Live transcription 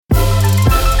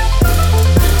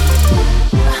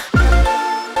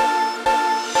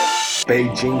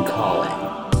Beijing calling.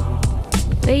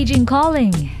 Beijing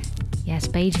calling. Yes,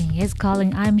 Beijing is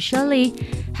calling. I'm Shirley.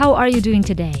 How are you doing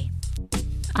today?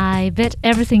 I bet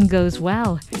everything goes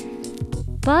well.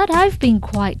 But I've been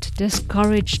quite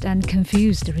discouraged and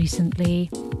confused recently,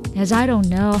 as I don't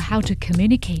know how to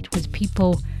communicate with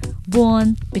people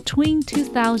born between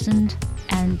 2000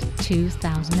 and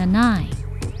 2009.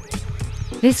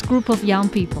 This group of young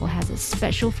people has a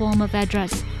special form of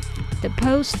address, the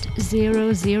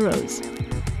Post-00s.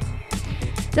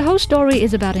 The whole story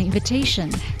is about an invitation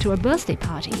to a birthday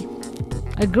party.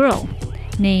 A girl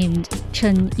named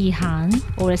Chen Yihan,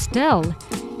 or Estelle,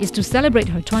 is to celebrate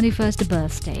her 21st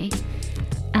birthday,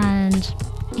 and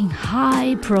in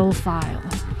high profile,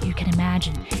 you can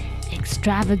imagine,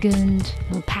 extravagant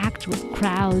or packed with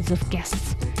crowds of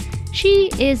guests. She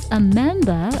is a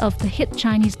member of the hit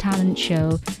Chinese talent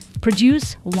show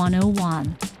Produce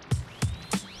 101.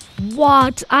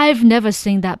 What? I've never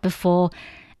seen that before,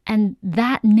 and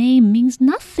that name means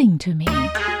nothing to me.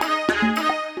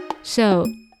 So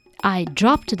I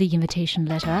dropped the invitation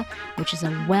letter, which is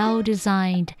a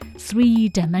well-designed,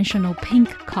 three-dimensional pink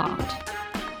card.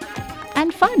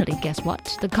 And finally, guess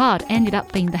what? The card ended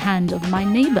up in the hand of my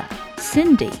neighbor,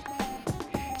 Cindy.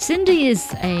 Cindy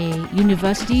is a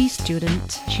university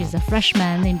student. She's a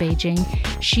freshman in Beijing.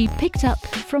 She picked up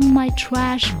from my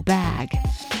trash bag.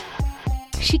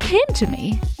 She came to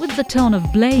me with the tone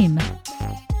of blame.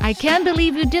 "I can't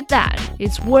believe you did that.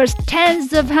 It's worth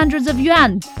tens of hundreds of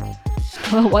yuan."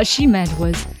 Well, what she meant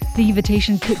was the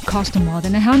invitation could cost more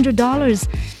than $100.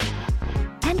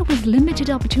 And with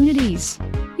limited opportunities,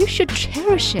 you should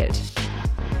cherish it.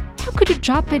 How could you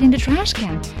drop it in the trash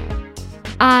can?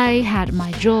 I had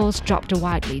my jaws dropped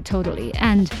widely, totally,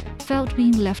 and felt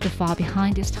being left far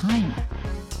behind this time.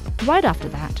 Right after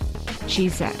that, she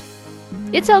said,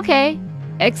 "It's okay,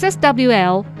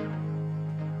 XSWL."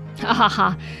 Ha ha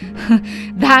ha,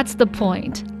 that's the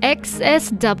point,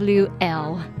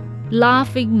 XSWL.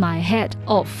 Laughing my head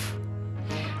off.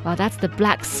 Well, that's the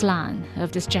black slang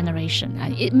of this generation,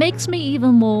 and it makes me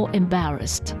even more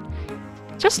embarrassed.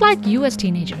 Just like US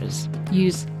teenagers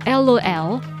use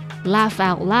LOL, laugh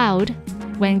out loud,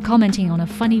 when commenting on a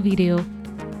funny video,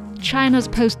 China's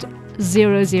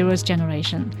post-00s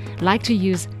generation like to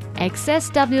use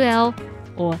XSWL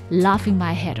or laughing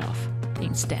my head off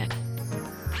instead.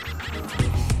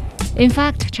 In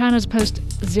fact, China's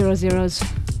post-00s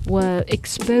were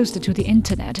exposed to the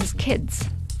internet as kids.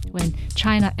 When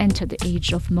China entered the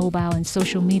age of mobile and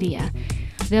social media,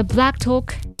 their black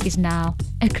talk is now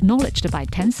acknowledged by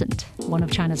Tencent, one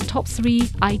of China's top 3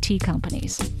 IT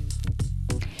companies.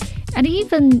 And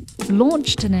even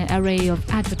launched an array of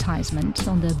advertisements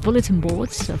on the bulletin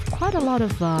boards of quite a lot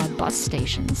of bus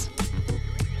stations.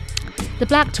 The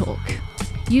black talk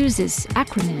uses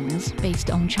acronyms based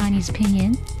on Chinese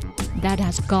pinyin that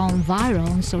has gone viral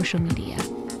on social media.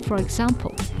 For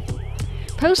example,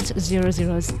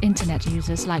 post-00s internet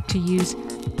users like to use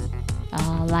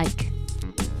like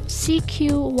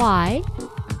CQY,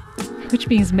 which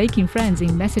means making friends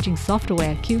in messaging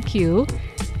software QQ,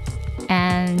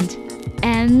 and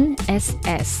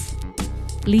NSS,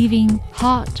 leaving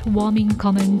heartwarming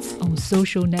comments on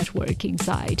social networking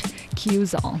site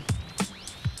Qzone.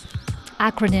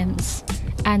 Acronyms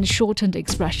and shortened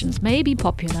expressions may be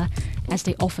popular as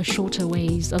they offer shorter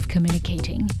ways of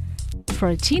communicating.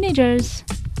 For teenagers,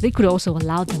 they could also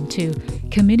allow them to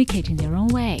communicate in their own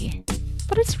way.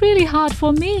 But it's really hard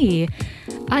for me.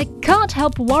 I can't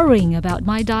help worrying about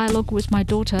my dialogue with my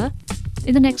daughter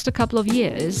in the next couple of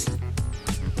years.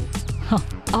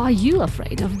 Are you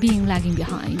afraid of being lagging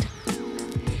behind?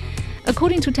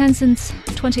 According to Tencent's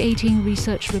 2018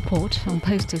 research report on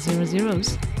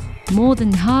post-00s, more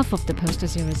than half of the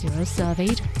post-00s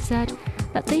surveyed said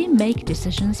that they make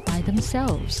decisions by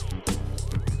themselves.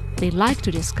 They like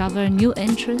to discover new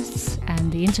interests, and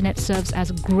the internet serves as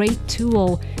a great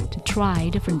tool to try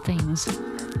different things.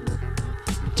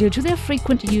 Due to their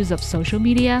frequent use of social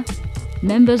media,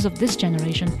 members of this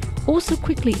generation also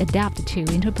quickly adapt to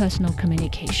interpersonal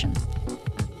communication.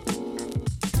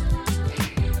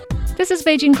 This is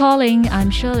Beijing Calling.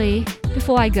 I'm Shirley.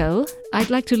 Before I go, I'd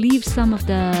like to leave some of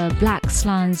the black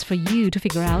slangs for you to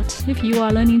figure out if you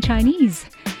are learning Chinese.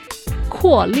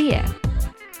 扩列.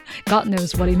 God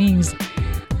knows what it means.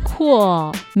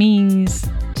 扩 means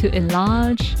to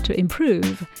enlarge, to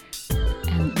improve.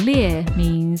 And 列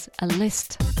means a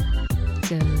list.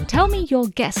 So tell me your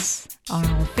guess on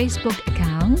our Facebook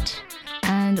account.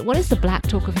 And what is the black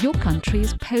talk of your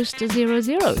country's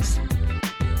post-00s?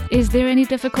 Is there any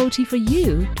difficulty for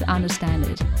you to understand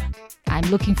it? I'm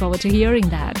looking forward to hearing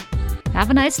that. Have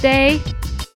a nice day!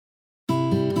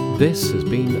 This has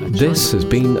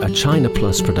been a China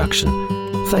Plus production.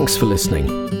 Thanks for listening.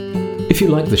 If you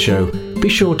like the show, be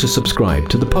sure to subscribe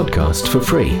to the podcast for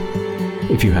free.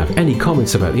 If you have any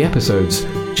comments about the episodes,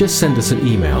 just send us an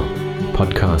email,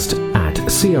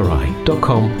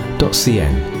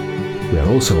 podcast@cri.com.cn. We are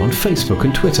also on Facebook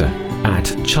and Twitter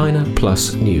 @China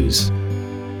Plus News.